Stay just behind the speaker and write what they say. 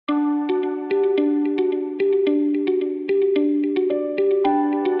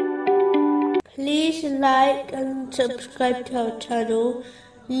like and subscribe to our channel.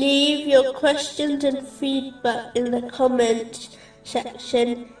 Leave your questions and feedback in the comments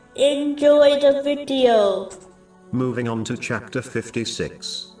section. Enjoy the video. Moving on to chapter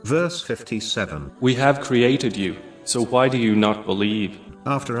 56, verse 57. We have created you, so why do you not believe?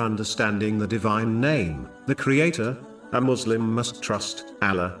 After understanding the divine name, the Creator, a Muslim must trust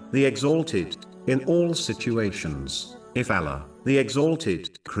Allah, the Exalted, in all situations. If Allah, the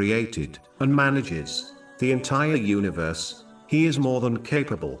Exalted, created and manages the entire universe, He is more than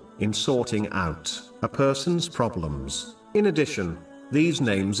capable in sorting out a person's problems. In addition, these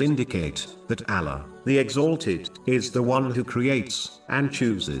names indicate that Allah, the Exalted, is the one who creates and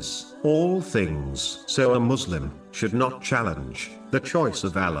chooses all things. So a Muslim should not challenge the choice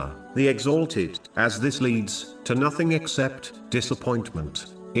of Allah, the Exalted, as this leads to nothing except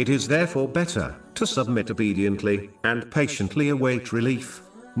disappointment. It is therefore better to submit obediently and patiently await relief,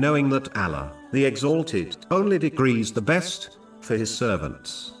 knowing that Allah, the Exalted, only decrees the best for His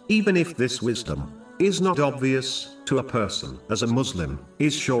servants. Even if this wisdom is not obvious to a person as a Muslim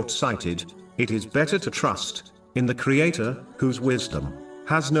is short-sighted, it is better to trust in the Creator, whose wisdom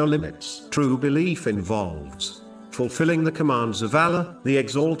has no limits. True belief involves fulfilling the commands of Allah, the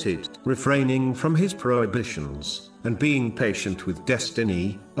Exalted, refraining from His prohibitions, and being patient with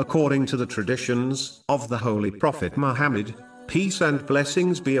destiny, according to the traditions of the Holy Prophet Muhammad, peace and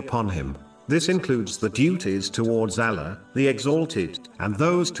blessings be upon him. This includes the duties towards Allah, the Exalted, and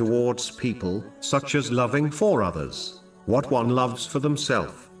those towards people, such as loving for others what one loves for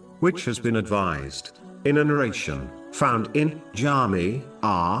themselves, which has been advised in a narration found in Jami'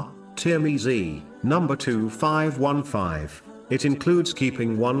 Tirmizi, number 2515. It includes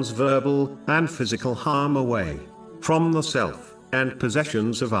keeping one's verbal and physical harm away from the self and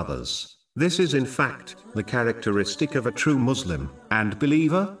possessions of others. This is in fact the characteristic of a true Muslim and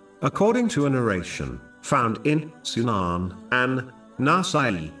believer, according to a narration found in Sunan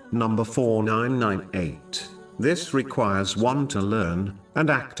an-Nasa'i, number 4998. This requires one to learn and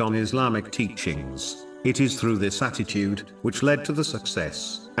act on Islamic teachings. It is through this attitude which led to the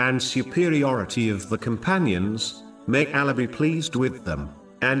success and superiority of the companions. May Allah be pleased with them.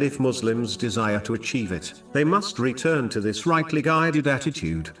 And if Muslims desire to achieve it, they must return to this rightly guided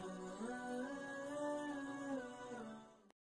attitude.